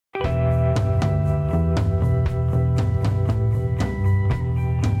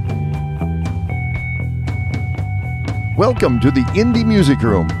Welcome to the Indie Music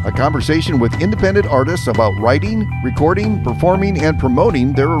Room, a conversation with independent artists about writing, recording, performing, and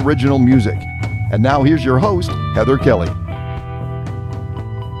promoting their original music. And now here's your host, Heather Kelly.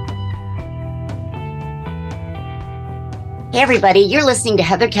 Hey everybody, you're listening to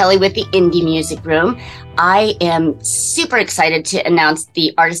Heather Kelly with the Indie Music Room. I am super excited to announce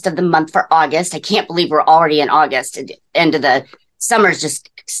the Artist of the Month for August. I can't believe we're already in August. The end of the summer's just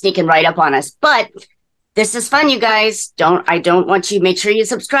sneaking right up on us. But this is fun, you guys. I don't want you, make sure you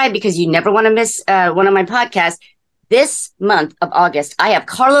subscribe because you never want to miss one of my podcasts. This month of August, I have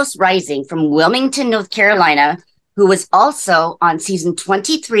Carlos Rising from Wilmington, North Carolina, who was also on season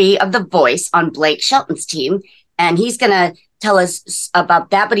 23 of The Voice on Blake Shelton's team. And he's going to tell us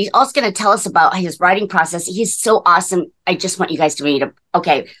about that, but he's also going to tell us about his writing process. He's so awesome. I just want you guys to meet him.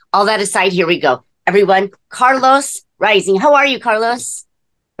 Okay, all that aside, here we go. Everyone, Carlos Rising. How are you, Carlos?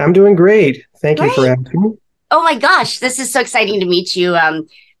 I'm doing great. Thank you for asking me. Oh my gosh, this is so exciting to meet you.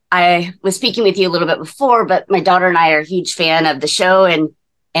 I was speaking with you a little bit before, but my daughter and I are a huge fan of the show.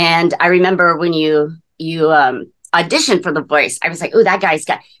 And I remember when you auditioned for The Voice, I was like, oh, that guy's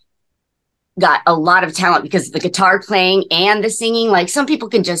got a lot of talent because of the guitar playing and the singing. Like some people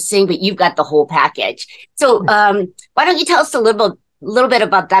can just sing, but you've got the whole package. So why don't you tell us a little bit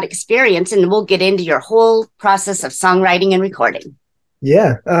about that experience, and we'll get into your whole process of songwriting and recording.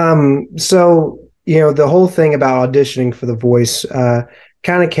 Yeah. So, the whole thing about auditioning for The Voice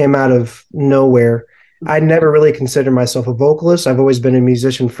kind of came out of nowhere. I never really considered myself a vocalist. I've always been a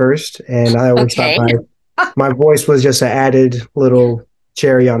musician first, and I always thought my voice was just an added little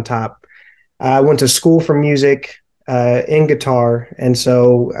cherry on top. I went to school for music in guitar, and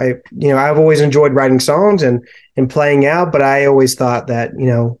so I've always enjoyed writing songs and playing out, but I always thought that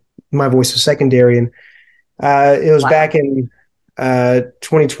my voice was secondary. And it was back in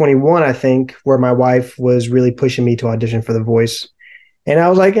 2021, I think, where my wife was really pushing me to audition for The Voice, and I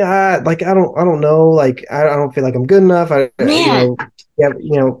was like, I don't know, like I don't feel like I'm good enough.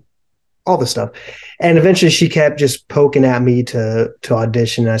 All this stuff. And eventually she kept just poking at me to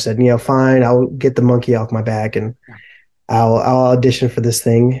audition. And I said, fine, I'll get the monkey off my back and I'll audition for this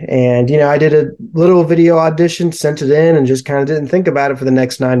thing. And, I did a little video audition, sent it in, and just kind of didn't think about it for the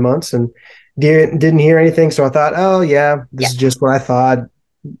next 9 months and didn't hear anything. So I thought, oh yeah, this is just what I thought.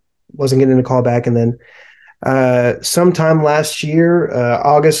 Wasn't getting a call back. And then sometime last year,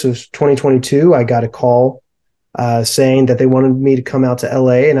 August of 2022, I got a call saying that they wanted me to come out to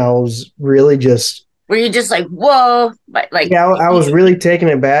LA, and I was really just. Were you just like, whoa? But I was really taken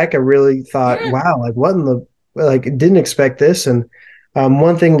aback. I really thought, wow, like what in the, didn't expect this. And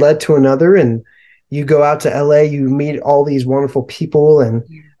one thing led to another, and you go out to LA, you meet all these wonderful people and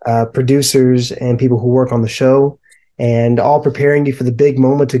producers and people who work on the show, and all preparing you for the big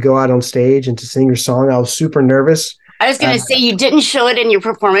moment to go out on stage and to sing your song. I was super nervous. I was going to say, you didn't show it in your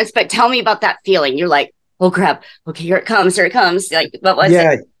performance, but tell me about that feeling. You're like, oh crap. Okay, here it comes. Like, what was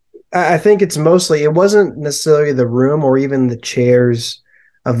it? I think it wasn't necessarily the room or even the chairs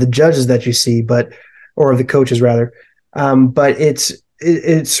of the judges that you see, or the coaches rather. But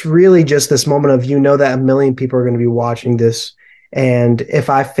it's really just this moment of, that a million people are going to be watching this. And if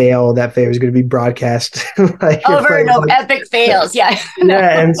I fail, that fail is going to be broadcast. Epic fails. Yeah.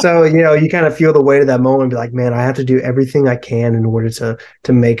 Yeah. And so, you kind of feel the weight of that moment and be like, man, I have to do everything I can in order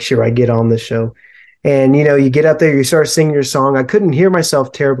to make sure I get on this show. And, you get up there, you start singing your song. I couldn't hear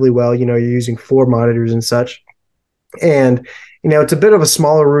myself terribly well. You're using 4 monitors and such. And, it's a bit of a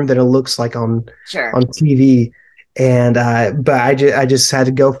smaller room than it looks like on TV. And, but I just had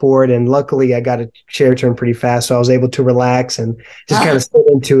to go for it. And luckily I got a chair turn pretty fast. So I was able to relax and just kind of sit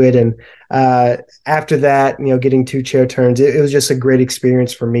into it. And, after that, getting 2 chair turns, it was just a great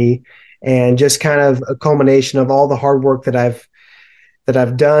experience for me, and just kind of a culmination of all the hard work that I've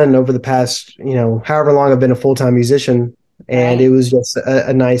done over the past, however long I've been a full-time musician. And it was just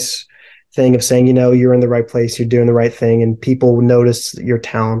a nice thing of saying, you're in the right place, you're doing the right thing, and people notice your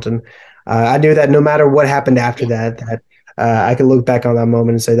talent. And I knew that no matter what happened after that I could look back on that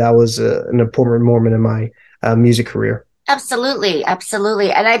moment and say that was an important moment in my music career. Absolutely.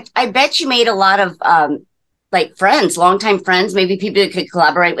 Absolutely. And I bet you made a lot of friends, longtime friends, maybe people you could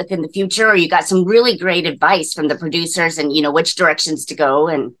collaborate with in the future, or you got some really great advice from the producers and, which directions to go.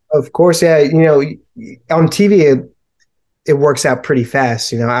 And of course, yeah, on TV, it works out pretty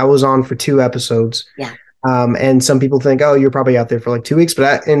fast. I was on for 2 episodes. Yeah. And some people think, oh, you're probably out there for like 2 weeks.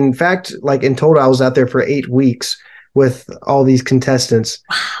 But in fact, in total, I was out there for 8 weeks with all these contestants.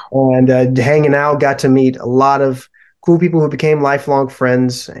 Wow. And hanging out, got to meet a lot of cool people who became lifelong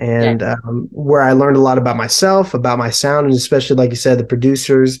friends, and Good. where I learned a lot about myself, about my sound, and especially, like you said, the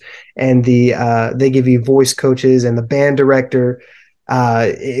producers and they give you voice coaches and the band director.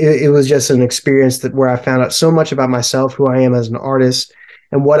 It was just an experience that where I found out so much about myself, who I am as an artist,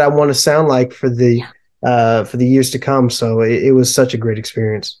 and what I want to sound like for the years to come. So it was such a great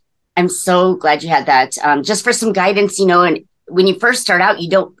experience. I'm so glad you had that. Just for some guidance, and when you first start out, you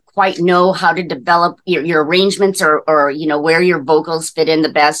don't quite know how to develop your arrangements or where your vocals fit in the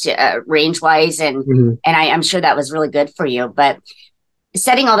best range wise, and Mhm. I'm sure that was really good for you. But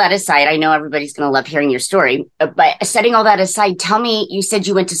setting all that aside, I know everybody's going to love hearing your story. But setting all that aside, tell me, you said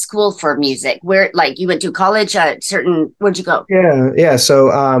you went to school for music. Where, like, you went to college? Where'd you go? Yeah.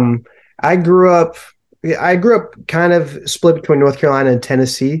 So I grew up. I grew up kind of split between North Carolina and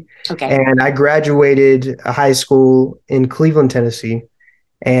Tennessee, Okay. and I graduated high school in Cleveland, Tennessee,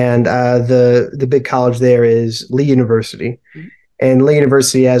 and the big college there is Lee University. And Lee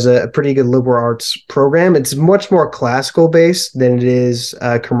University has a pretty good liberal arts program. It's much more classical based than it is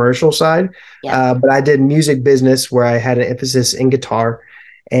commercial side. Yeah. But I did music business where I had an emphasis in guitar,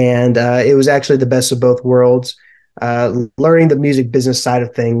 and it was actually the best of both worlds. Learning the music business side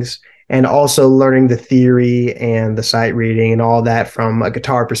of things, and also learning the theory and the sight reading and all that from a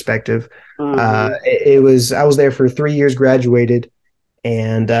guitar perspective. Mm-hmm. It was I was there for 3 years, graduated,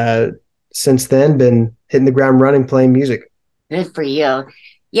 and since then been hitting the ground running, playing music. Good for you.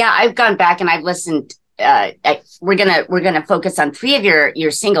 Yeah, I've gone back and I've listened. We're gonna focus on three of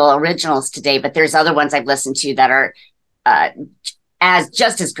your single originals today, but there's other ones I've listened to that are uh, as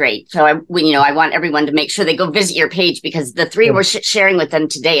just as great. So I want everyone to make sure they go visit your page because the three we're sharing with them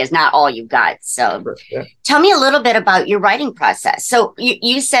today is not all you've got. So Yeah. tell me a little bit about your writing process. So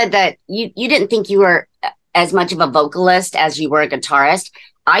you said that you didn't think you were as much of a vocalist as you were a guitarist.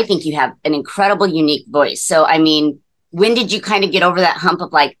 I think you have an incredible, unique voice. So, I mean, when did you kind of get over that hump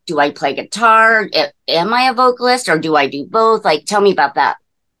of like, do I play guitar? Am I a vocalist or do I do both? Like, tell me about that.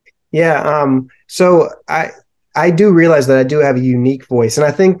 Yeah. So I do realize that I do have a unique voice, and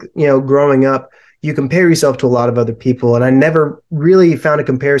I think growing up, you compare yourself to a lot of other people, and I never really found a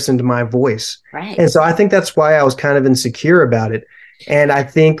comparison to my voice, Right. and so I think that's why I was kind of insecure about it. And I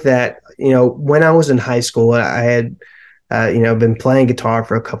think that when I was in high school, I had been playing guitar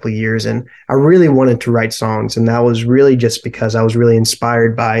for a couple of years, and I really wanted to write songs. And that was really just because I was really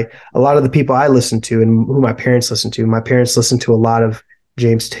inspired by a lot of the people I listened to and who my parents listened to. My parents listened to a lot of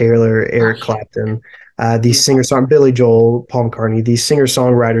James Taylor, Eric Clapton, these singer-songwriters, Billy Joel, Paul McCartney, these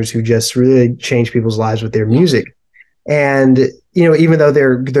singer-songwriters who just really changed people's lives with their music. And, even though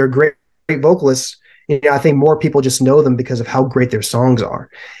they're great vocalists, I think more people just know them because of how great their songs are.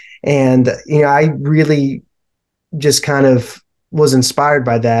 And, I really just kind of was inspired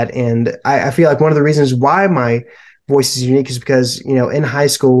by that. And I feel like one of the reasons why my voice is unique is because, in high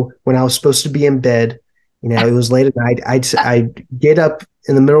school, when I was supposed to be in bed, it was late at night, I'd get up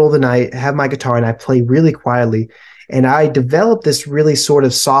in the middle of the night, have my guitar, and I play really quietly. And I developed this really sort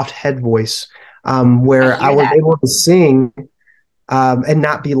of soft head voice where I was able to sing and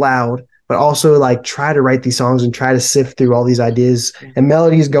not be loud, but also like try to write these songs and try to sift through all these ideas and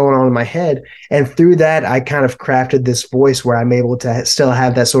melodies going on in my head. And through that, I kind of crafted this voice where I'm able to still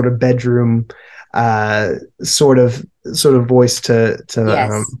have that sort of bedroom sort of voice to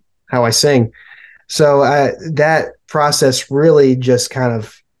Yes. how I sing. So that process really just kind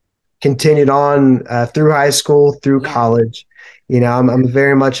of continued on through high school, through college. I'm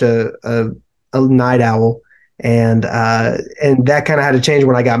very much a night owl, and that kind of had to change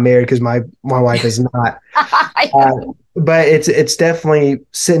when I got married because my wife is not. But it's definitely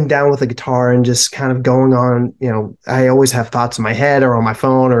sitting down with a guitar and just kind of going on. I always have thoughts in my head or on my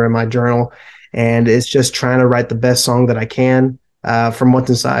phone or in my journal, and it's just trying to write the best song that I can from what's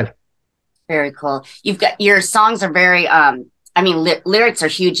inside. Very cool. You've got your songs are very lyrics are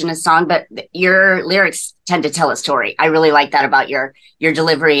huge in a song, but your lyrics tend to tell a story. I really like that about your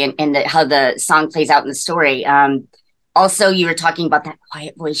delivery and how the song plays out in the story. Also, you were talking about that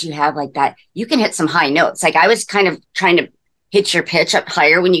quiet voice you have, like that. You can hit some high notes. Like I was kind of trying to hit your pitch up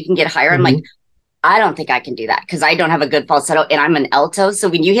higher when you can get higher. I'm like, I don't think I can do that because I don't have a good falsetto and I'm an alto. So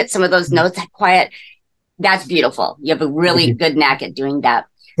when you hit some of those notes, that quiet, that's beautiful. You have a really good knack at doing that.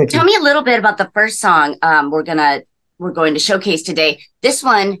 Tell me a little bit about the first song we're going to showcase today. This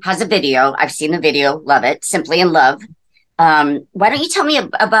one has a video. I've seen the video. Love it. Simply in Love. Why don't you tell me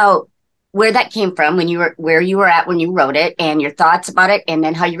about where that came from, where you were at when you wrote it, and your thoughts about it, and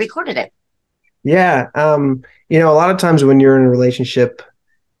then how you recorded it? Yeah. A lot of times when you're in a relationship,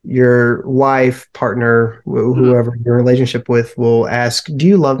 your wife, partner, whoever your relationship with will ask, do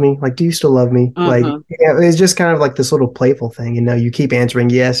you love me? Like, do you still love me? Like, it's just kind of like this little playful thing, you keep answering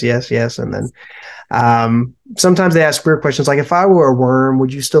yes, yes, yes. And then sometimes they ask weird questions like, if I were a worm,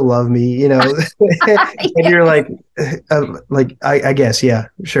 would you still love me? And you're like, I guess, yeah,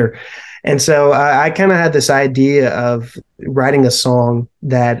 sure. And so I kind of had this idea of writing a song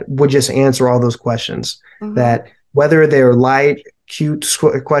that would just answer all those questions, that whether they're light, cute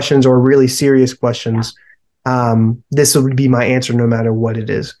questions or really serious questions, this would be my answer no matter what it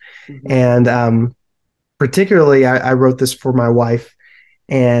is. And particularly, I wrote this for my wife.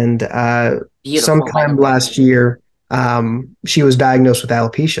 And sometime last year, she was diagnosed with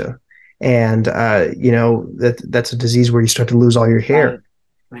alopecia. And, that's a disease where you start to lose all your hair.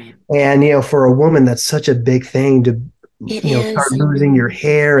 Right. And, for a woman, that's such a big thing to, start losing your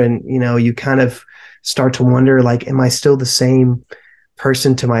hair. And, you kind of start to wonder, like, am I still the same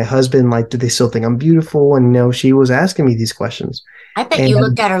person to my husband? Like, do they still think I'm beautiful? And, she was asking me these questions. I bet you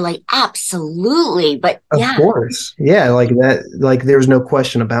looked at her like, absolutely. But of course. Yeah. Like that, like there was no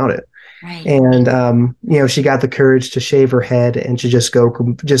question about it. Right. And, she got the courage to shave her head and to just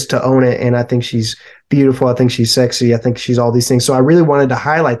to own it. And I think she's beautiful. I think she's sexy. I think she's all these things. So I really wanted to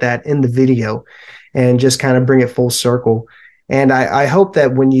highlight that in the video and just kind of bring it full circle. And I hope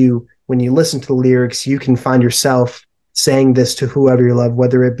that when you listen to the lyrics, you can find yourself saying this to whoever you love,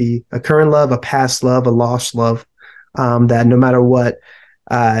 whether it be a current love, a past love, a lost love, that no matter what,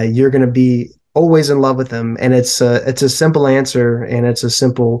 you're going to be always in love with them. And it's a simple answer and it's a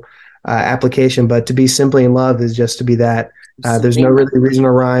simple application, but to be simply in love is just to be that. There's no really reason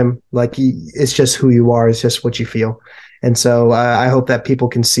to rhyme. Like it's just who you are. It's just what you feel. And so I hope that people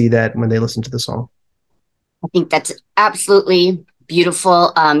can see that when they listen to the song. I think that's absolutely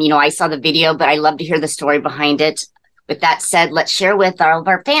beautiful. I saw the video, but I love to hear the story behind it. With that said, let's share with all of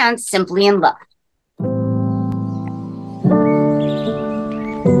our fans Simply in Love.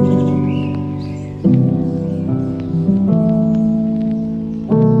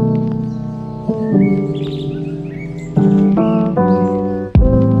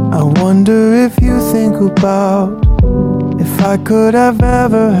 I wonder if you think about if I could have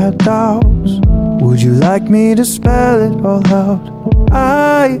ever had doubts. Would you like me to spell it all out?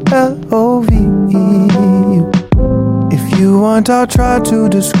 I-L-O-V-E. If you want, I'll try to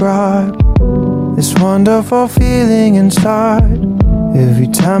describe this wonderful feeling inside. Every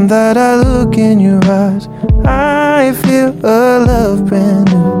time that I look in your eyes, I feel a love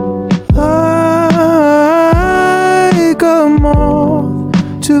brand new. Like a moth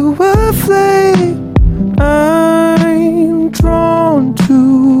to a flame, I'm drawn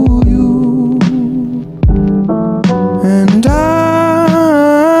to you. And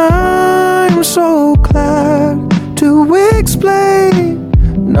I'm so glad to explain,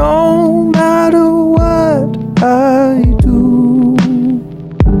 no matter what I do,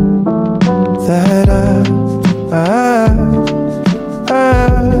 that I'm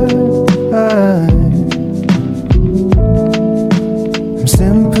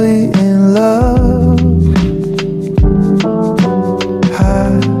simply in love.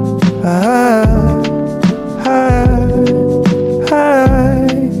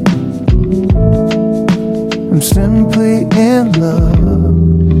 I'm simply in love.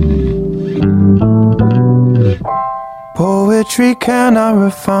 Poetry cannot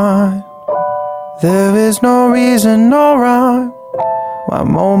refine. There is no reason, no rhyme. My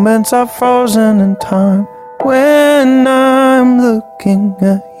moments are frozen in time when I'm looking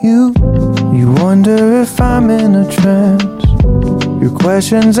at you. You wonder if I'm in a trance. Your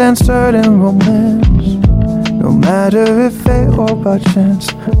questions answered in romance. No matter if fate or by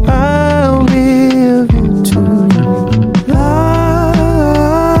chance, I'll give it to you.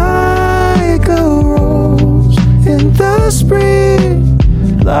 Like a rose in the spring,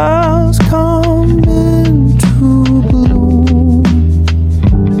 flowers come into bloom.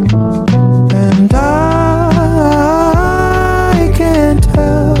 And I can't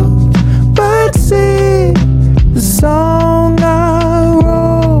help but sing the song I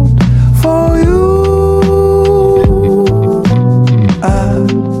wrote for you.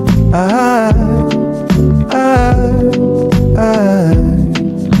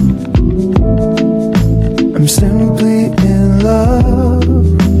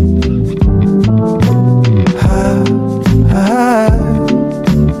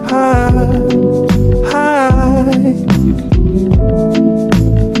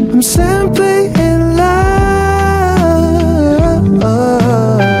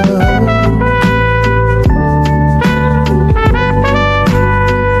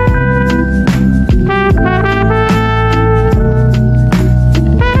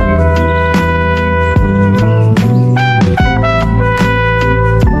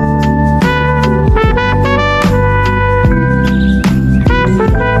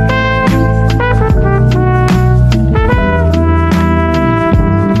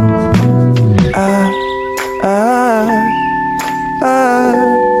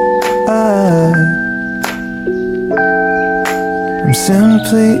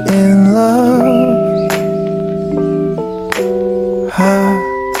 simply in love.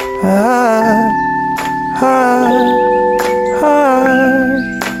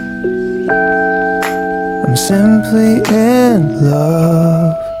 I'm simply in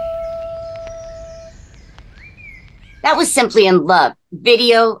love. That was Simply in Love.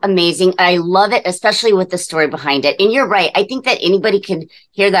 Video, amazing. I love it, especially with the story behind it. And you're right. I think that anybody could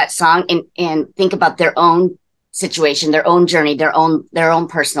hear that song and think about their own situation, their own journey, their own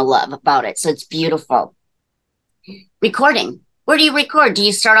personal love about it. So it's beautiful. Recording. Where do you record? Do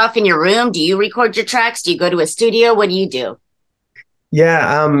you start off in your room? Do you record your tracks? Do you go to a studio? What do you do?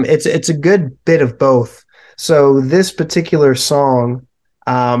 Yeah, it's a good bit of both. So this particular song,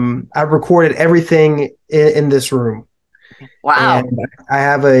 I recorded everything in this room. Wow. And I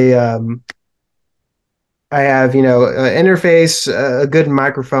have an interface, a good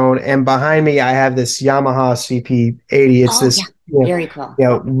microphone, and behind me I have this Yamaha CP80. It's very cool.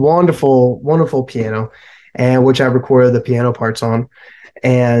 Wonderful piano, and which I recorded the piano parts on.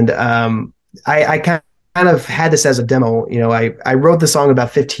 And I kind of had this as a demo. I wrote the song about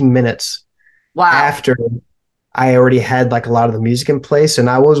 15 minutes after I already had like a lot of the music in place, and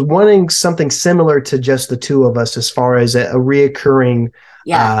I was wanting something similar to just the two of us as far as a reoccurring,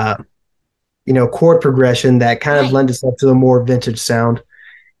 chord progression that kind of lent itself to a more vintage sound.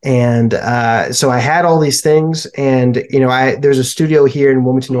 And so I had all these things, and there's a studio here in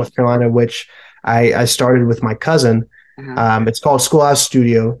Wilmington, North Carolina, which I started with my cousin. It's called Schoolhouse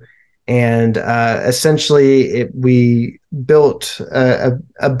Studio. And essentially, we built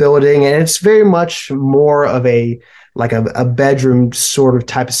a building, and it's very much more of a bedroom sort of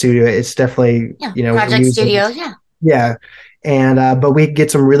type of studio. It's definitely project studio, yeah. And but we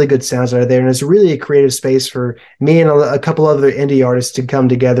get some really good sounds out of there, and it's really a creative space for me and a couple other indie artists to come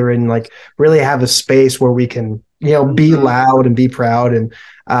together and like really have a space where we can be loud and be proud and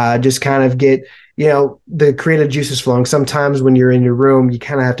just kind of get the creative juices flowing. Sometimes when you're in your room, you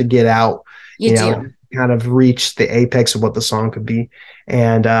kind of have to get out, kind of reach the apex of what the song could be.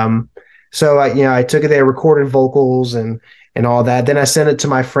 And so I took it there, recorded vocals and all that. Then I sent it to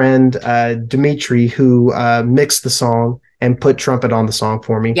my friend Dimitri, who mixed the song and put trumpet on the song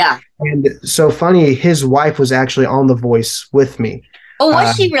for me. Yeah. And so funny, his wife was actually on The Voice with me. Oh,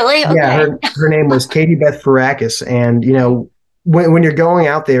 was she really? Okay. Yeah, her name was Katie Beth Farakis. And when you're going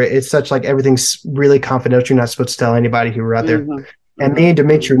out there, it's such like everything's really confidential. You're not supposed to tell anybody who were out there. And me and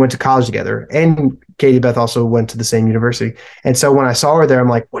Dimitri went to college together, and Katie Beth also went to the same university. And so when I saw her there, I'm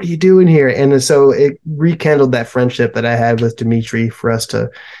like, what are you doing here? And so it rekindled that friendship that I had with Dimitri for us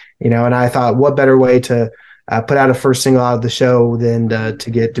to, and I thought, what better way to put out a first single out of the show than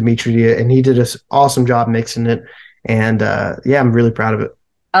to get Dimitri and he did an awesome job mixing it. And I'm really proud of it.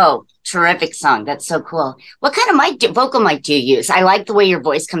 Oh, terrific song. That's so cool. What kind of vocal mic do you use? I like the way your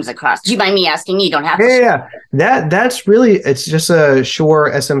voice comes across. Do you mind me asking? You don't have to. Yeah. That's really, it's just a Shure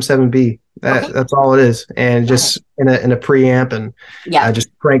SM7B. That's all it is. And just in a preamp and just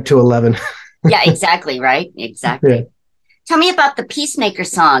crank to 11. Yeah, exactly. Right. Exactly. Yeah. Tell me about the Peacemaker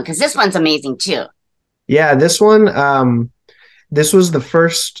song, because this one's amazing too. Yeah, this one, this was the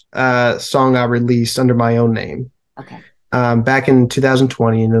first song I released under my own name. Okay. Back in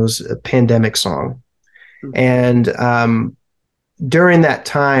 2020, and it was a pandemic song. And during that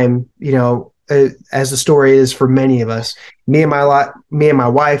time, as the story is for many of us, me and my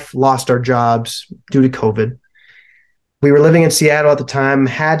wife lost our jobs due to COVID. We were living in Seattle at the time,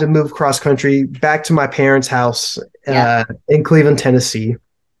 had to move cross country back to my parents' house in Cleveland, Tennessee.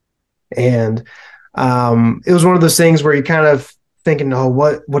 And it was one of those things where you kind of thinking, oh,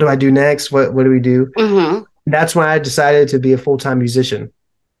 what do I do next? What do we do? Mm-hmm. That's when I decided to be a full-time musician.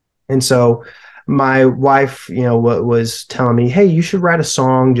 And so my wife, was telling me, hey, you should write a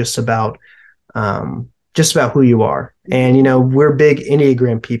song just about who you are. And, we're big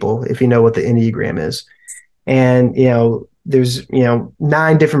Enneagram people, if you know what the Enneagram is. And, there's,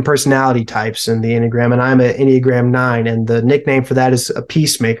 9 different personality types in the Enneagram, and I'm an Enneagram 9, and the nickname for that is a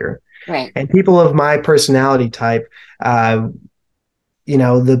peacemaker. Right. And people of my personality type, the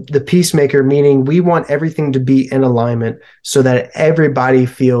peacemaker, meaning we want everything to be in alignment so that everybody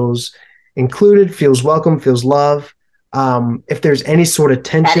feels included, feels welcome, feels love. If there's any sort of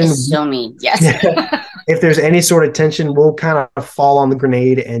tension, that is so mean. Yes. If there's any sort of tension, we'll kind of fall on the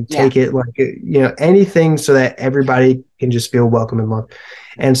grenade and take it like, anything so that everybody can just feel welcome and loved.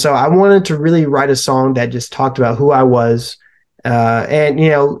 And so I wanted to really write a song that just talked about who I was. And,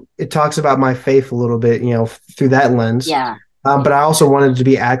 it talks about my faith a little bit, through that lens. Yeah. But I also wanted to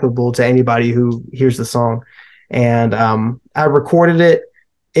be applicable to anybody who hears the song. And I recorded it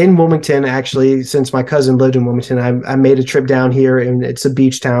in Wilmington, actually, since my cousin lived in Wilmington, I made a trip down here, and it's a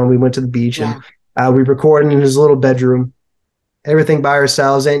beach town. We went to the beach, and we recorded in his little bedroom, everything by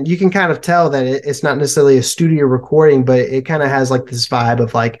ourselves. And you can kind of tell that it's not necessarily a studio recording, but it kind of has like this vibe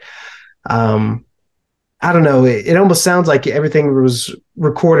of like, I don't know. It almost sounds like everything was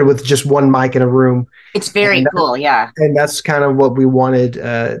recorded with just one mic in a room. It's very cool, yeah. And that's kind of what we wanted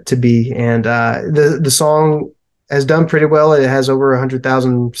to be. And the song has done pretty well. It has over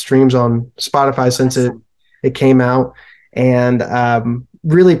 100,000 streams on Spotify since it came out, and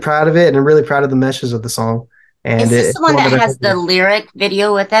really proud of it, and I'm really proud of the messages of the song. And is this the one that has the lyric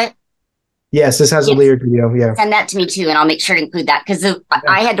video with it? Yes, this has a lyric video. Yeah, send that to me too, and I'll make sure to include that because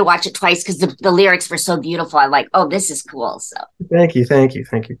I had to watch it twice because the lyrics were so beautiful. I'm like, oh, this is cool. So thank you.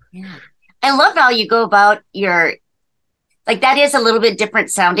 Yeah, I love how you go about your. Like that is a little bit different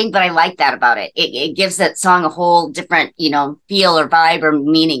sounding, but I like that about it. It gives that song a whole different, feel or vibe or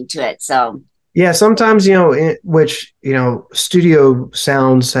meaning to it. So yeah, sometimes which studio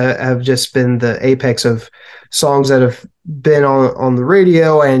sounds have just been the apex of songs that have been on the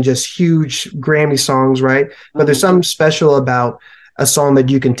radio and just huge Grammy songs, right? But there's something special about a song that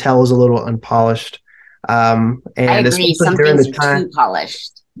you can tell is a little unpolished. And I agree. Some things are too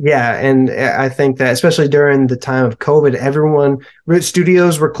polished. Yeah, and I think that especially during the time of COVID,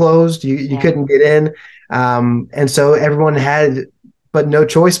 studios were closed. You couldn't get in, and so everyone had but no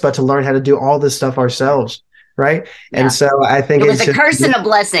choice but to learn how to do all this stuff ourselves, right? Yeah. And so I think it was a curse and a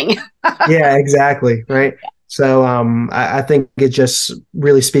blessing. Yeah, exactly, right. So I think it just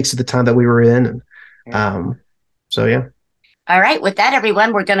really speaks to the time that we were in, and so yeah. All right. With that,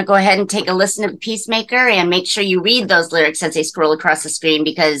 everyone, we're going to go ahead and take a listen to Peacemaker and make sure you read those lyrics as they scroll across the screen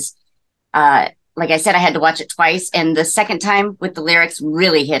because, like I said, I had to watch it twice. And the second time with the lyrics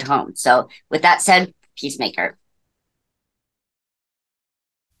really hit home. So with that said, Peacemaker.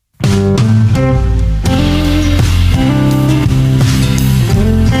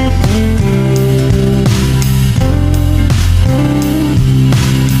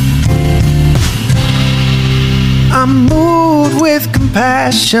 I'm moved with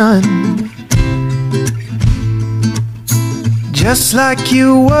compassion, just like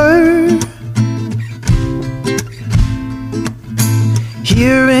you were.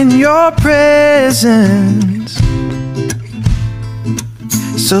 Here in your presence,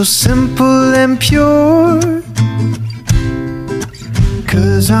 so simple and pure.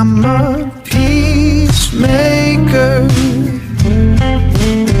 'Cause I'm a peacemaker,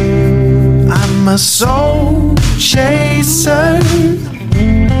 I'm a soul chaser.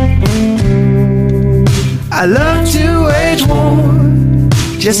 I love to wage war,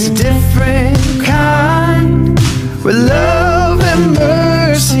 just a different kind, where love and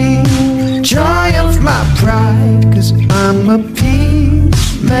mercy triumph my pride. 'Cause I'm a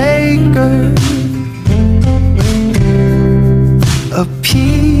peacemaker, a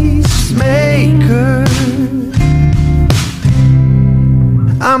peacemaker.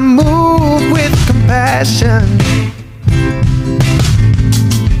 I'm moved with compassion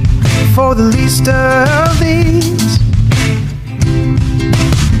for the least of these,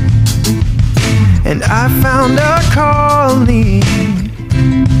 and I found a calling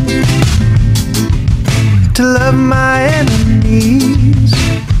to love my enemies.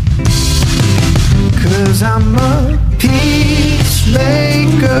 'Cause I'm a peacemaker,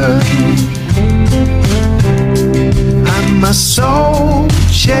 I'm a soul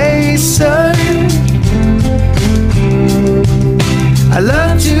chaser. I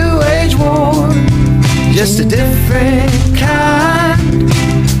love to wage war, just a different kind,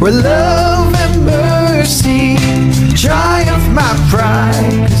 where love and mercy triumph my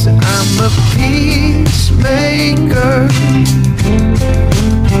pride. 'Cause I'm a peacemaker,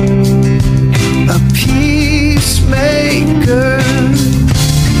 a peacemaker.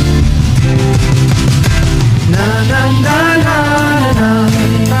 Na na na na na na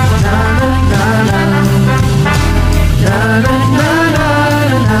na na na na na na.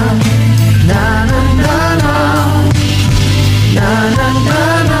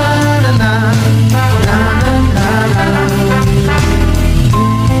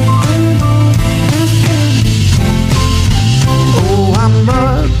 Oh, I'm a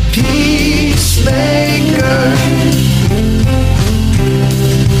peacemaker,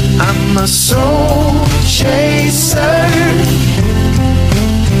 I'm a soul chaser.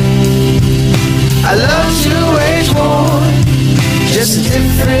 I love to wage war, just a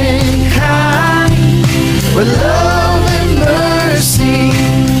different kind, where love and mercy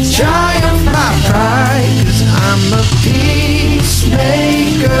triumph my pride. 'Cause I'm a peacemaker,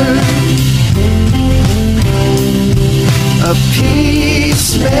 a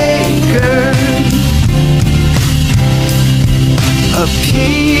peacemaker. peacemaker. A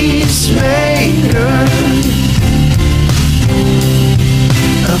peacemaker.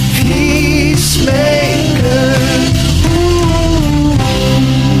 A peacemaker.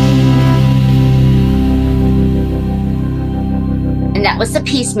 And that was The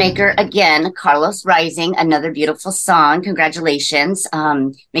Peacemaker. Again, Carlos Rising, another beautiful song. Congratulations.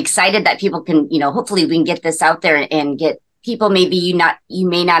 I'm excited that people can, hopefully we can get this out there and get people maybe you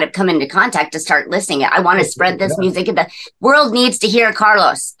may not have come into contact to start listening. I want to spread this music. The world needs to hear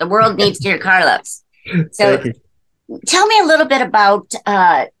Carlos. The world needs to hear Carlos. So tell me a little bit about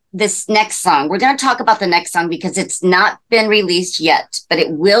this next song. We're going to talk about the next song because it's not been released yet, but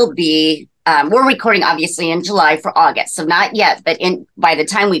it will be. We're recording obviously in July for August, so not yet, but by the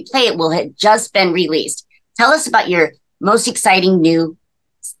time we play it, will have just been released. Tell us about your most exciting new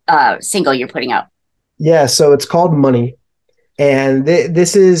single you're putting out. Yeah, so it's called Money, and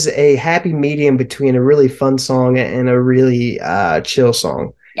this is a happy medium between a really fun song and a really chill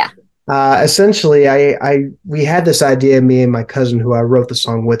song. Yeah. Essentially, we had this idea, me and my cousin, who I wrote the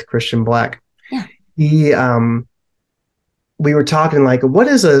song with, Christian Black. Yeah. We were talking like, what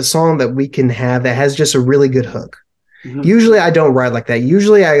is a song that we can have that has just a really good hook? Mm-hmm. Usually I don't write like that.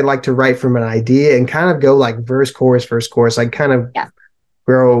 Usually I like to write from an idea and kind of go like verse, chorus, I kind of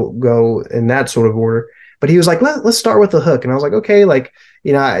go in that sort of order. But he was like, let's start with the hook. And I was like, okay,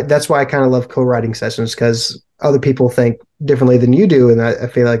 that's why I kind of love co-writing sessions, because other people think differently than you do. And I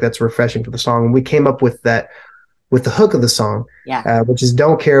feel like that's refreshing for the song. And we came up with that, with the hook of the song, which is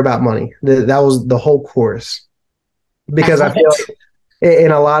Don't Care About Money. That was the whole chorus. Because I feel like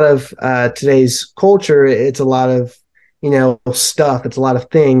in a lot of today's culture, it's a lot of, stuff. It's a lot of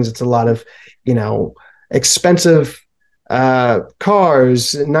things. It's a lot of, expensive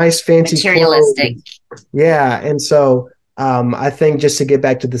cars, nice, fancy materialistic clothes. Yeah. And so I think just to get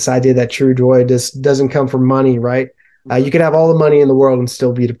back to this idea that true joy just doesn't come from money, right? You could have all the money in the world and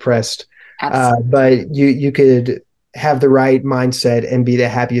still be depressed. But you could have the right mindset and be the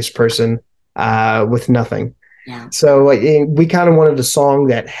happiest person with nothing. Yeah. So we kind of wanted a song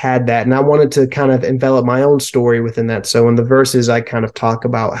that had that, and I wanted to kind of envelop my own story within that. So in the verses, I kind of talk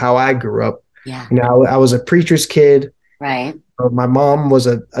about how I grew up. Yeah. I was a preacher's kid. Right. My mom was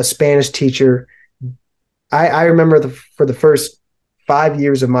a Spanish teacher. I remember for the first 5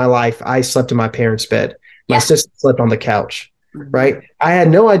 years of my life, I slept in my parents' bed. My sister slept on the couch. Mm-hmm. Right. I had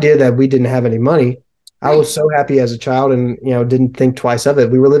no idea that we didn't have any money. I was so happy as a child and, didn't think twice of it.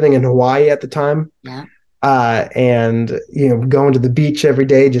 We were living in Hawaii at the time. Yeah. And going to the beach every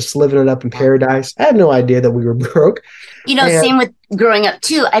day, just living it up in paradise. I had no idea that we were broke. Same with growing up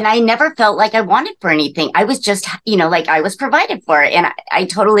too. And I never felt like I wanted for anything. I was just, like I was provided for. And I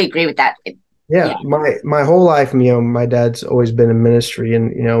totally agree with that. Yeah. My whole life, my dad's always been in ministry,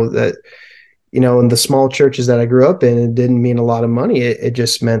 and, that, in the small churches that I grew up in, it didn't mean a lot of money. It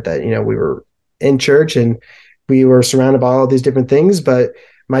just meant that, we were in church and we were surrounded by all these different things, but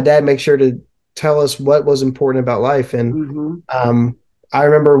my dad makes sure to tell us what was important about life. And I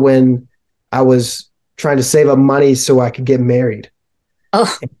remember when I was trying to save up money so I could get married.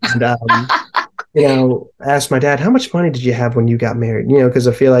 Oh. And, asked my dad, how much money did you have when you got married? Because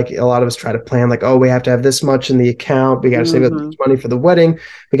I feel like a lot of us try to plan like, we have to have this much in the account. We got to save up this money for the wedding.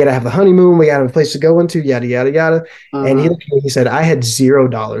 We got to have the honeymoon. We got to have a place to go into, yada, yada, yada. And he looked at me, he said, I had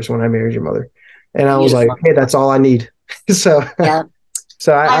 $0 when I married your mother. And I was like, hey, that's all I need. So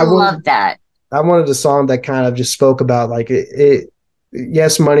I love that. I wanted a song that kind of just spoke about like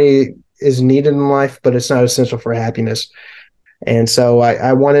yes, money is needed in life, but it's not essential for happiness. And so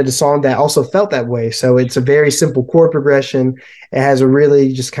I wanted a song that also felt that way. So it's a very simple chord progression. It has a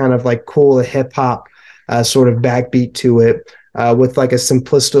really just kind of like cool hip hop sort of backbeat to it with like a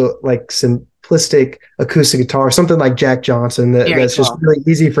simplistic acoustic guitar, something like Jack Johnson that's cool. Just really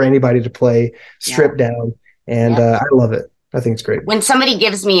easy for anybody to play, stripped down. And I love it. I think it's great. When somebody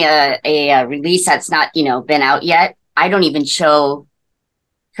gives me a release that's not, been out yet, I don't even show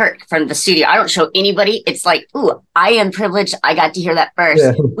Kirk from the studio. I don't show anybody. It's like, ooh, I am privileged. I got to hear that first.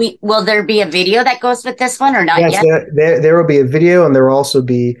 Yeah. Will there be a video that goes with this one or not yet? There will be a video, and there will also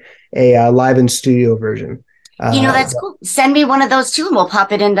be a live in studio version. That's cool. Send me one of those too, and we'll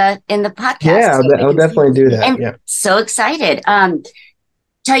pop it in the podcast. Yeah, I'll definitely do that. I'm so excited.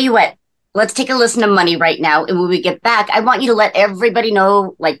 Tell you what, let's take a listen to Money right now. And when we get back, I want you to let everybody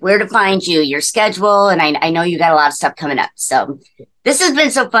know like where to find you, your schedule. And I know you got a lot of stuff coming up. So this has been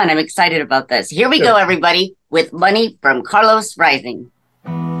so fun. I'm excited about this. Here we go, everybody, with Money from Carlos Rising.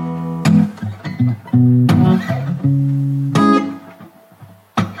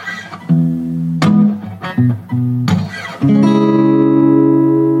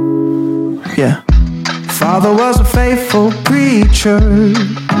 Father was a faithful preacher.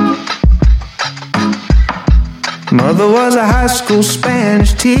 Mother was a high school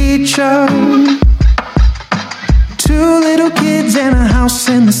Spanish teacher. 2 little kids and a house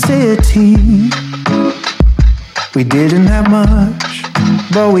in the city. We didn't have much,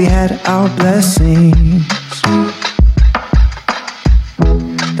 but we had our blessings.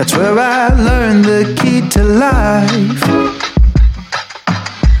 That's where I learned the key to life,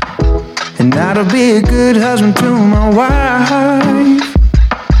 and how to be a good husband to my wife.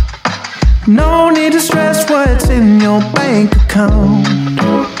 No need to stress what's in your bank account.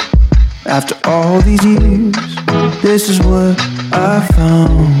 After all these years, this is what I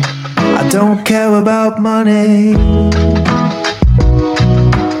found. I don't care about money.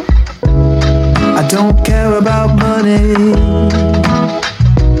 I don't care about money.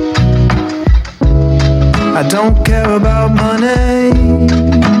 I don't care about money.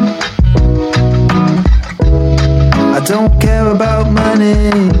 I don't care about money.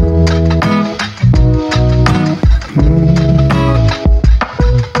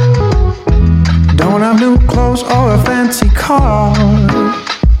 Don't have new clothes or a fancy car.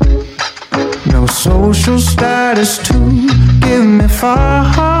 No social status to give me far.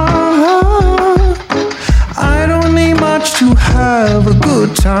 I don't need much to have a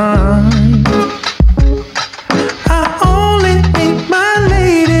good time. I only need my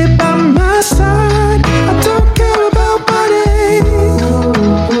lady by my side. I don't care about money.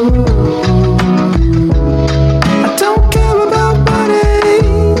 I don't care about money.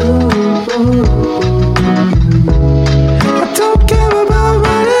 I don't care about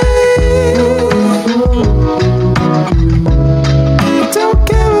money. I don't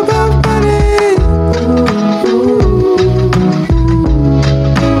care about money.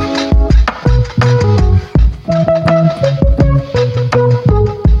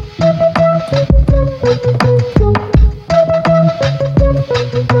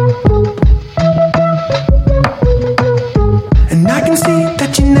 And I can see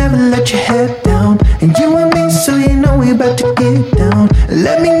that you never let your head down. And you and me, so you know we about to get down.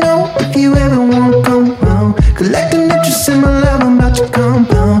 Let me know if you ever wanna come round. Collecting interest in my love, I'm about to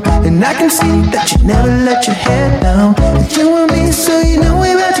compound. And I can see that you never let your head down. And you and me, so you know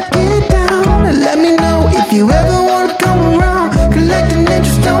we about to get down. And let me know if you ever wanna come around. Collecting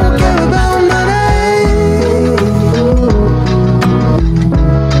interest, don't care about money.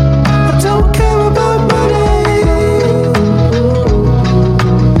 I don't care about money.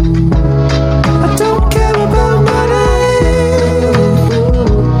 I don't care about money.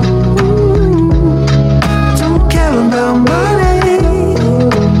 I don't care about money.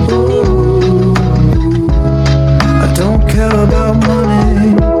 I don't care about money.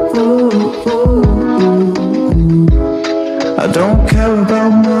 I don't care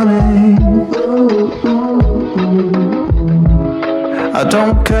about money. I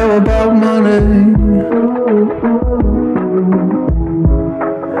don't care about money.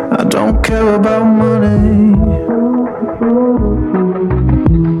 I don't care about money.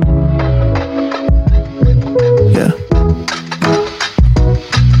 Yeah.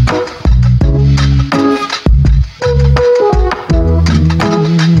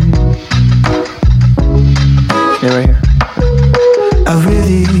 Yeah, right here. I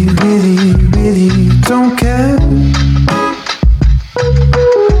really, really, really don't care.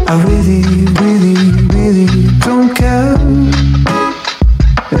 I really, really, really don't care.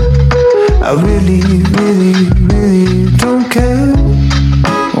 I really, really, really don't care.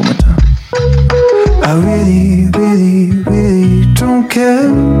 One more time. I really, really, really don't care.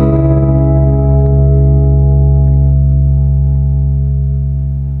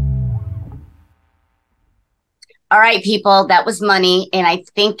 All right, people, that was Money. And I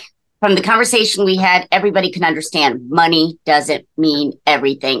think from the conversation we had, everybody can understand money doesn't mean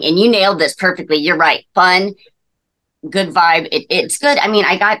everything. And you nailed this perfectly. You're right. Fun, good vibe. It's good. I mean,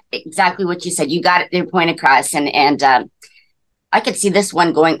 I got exactly what you said. You got your point across. And I could see this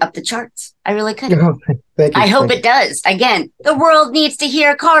one going up the charts. I really could. Oh, thank you. I hope it does. Again, the world needs to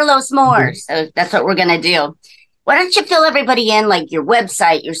hear Carlos more. So that's what we're going to do. Why don't you fill everybody in, like your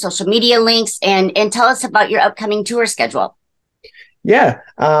website, your social media links, and tell us about your upcoming tour schedule. Yeah.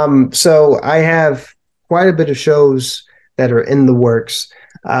 So I have quite a bit of shows that are in the works.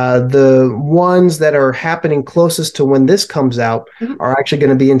 The ones that are happening closest to when this comes out are actually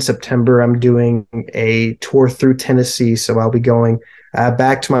going to be in September. I'm doing a tour through Tennessee. So I'll be going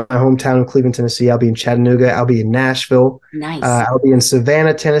back to my hometown of Cleveland, Tennessee. I'll be in Chattanooga. I'll be in Nashville. Nice. I'll be in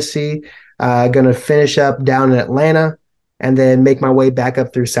Savannah, Tennessee. Going to finish up down in Atlanta and then make my way back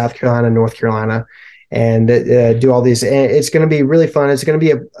up through South Carolina, North Carolina. and do all these. And it's going to be really fun. It's going to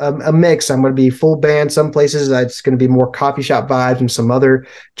be a mix. I'm going to be full band. Some places it's going to be more coffee shop vibes, and some other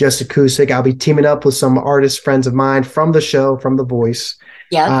just acoustic. I'll be teaming up with some artist friends of mine from the show, from The Voice.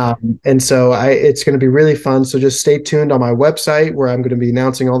 Yeah. And so it's going to be really fun. So just stay tuned on my website where I'm going to be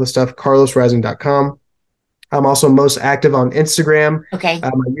announcing all this stuff, carlosrising.com. I'm also most active on Instagram. Okay. My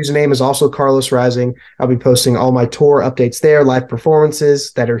username is also Carlos Rising. I'll be posting all my tour updates there, live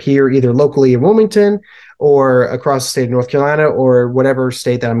performances that are here either locally in Wilmington or across the state of North Carolina or whatever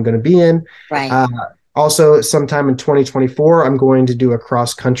state that I'm going to be in. Right. Also, sometime in 2024, I'm going to do a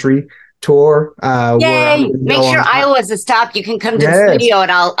cross-country tour. Yay! Make sure Iowa's a stop. You can come to the studio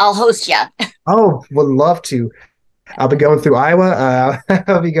and I'll host you. Oh, would love to. I'll be going through Iowa.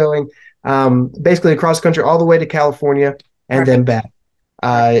 I'll be going basically across country all the way to California and then back.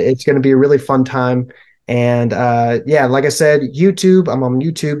 It's going to be a really fun time. And like I said, YouTube, I'm on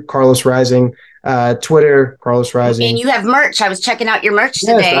YouTube, Carlos Rising, Twitter, Carlos Rising. And you have merch. I was checking out your merch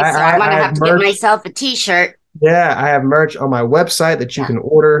today, so I'm going to have to get myself a t-shirt. Yeah, I have merch on my website that you can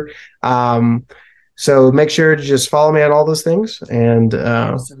order. So make sure to just follow me on all those things. And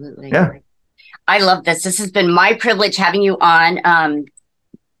absolutely. Yeah. I love this. This has been my privilege having you on.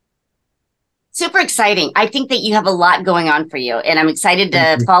 Super exciting. I think that you have a lot going on for you, and I'm excited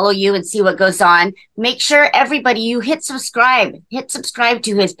to follow you and see what goes on. Make sure everybody, you hit subscribe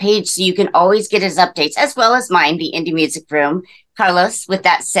to his page so you can always get his updates, as well as mine, the Indie Music Room. Carlos, with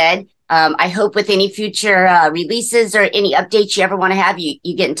that said, I hope with any future releases or any updates you ever want to have, you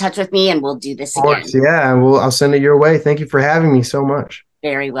get in touch with me and we'll do this again. Yeah, I'll send it your way. Thank you for having me so much.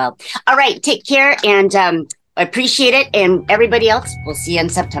 Very well. All right. Take care, and I appreciate it. And everybody else, we'll see you in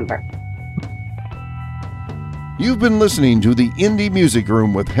September. You've been listening to the Indie Music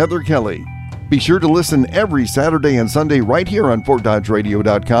Room with Heather Kelly. Be sure to listen every Saturday and Sunday right here on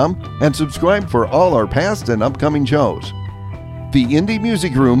FortDodgeRadio.com and subscribe for all our past and upcoming shows. The Indie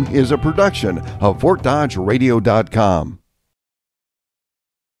Music Room is a production of FortDodgeRadio.com.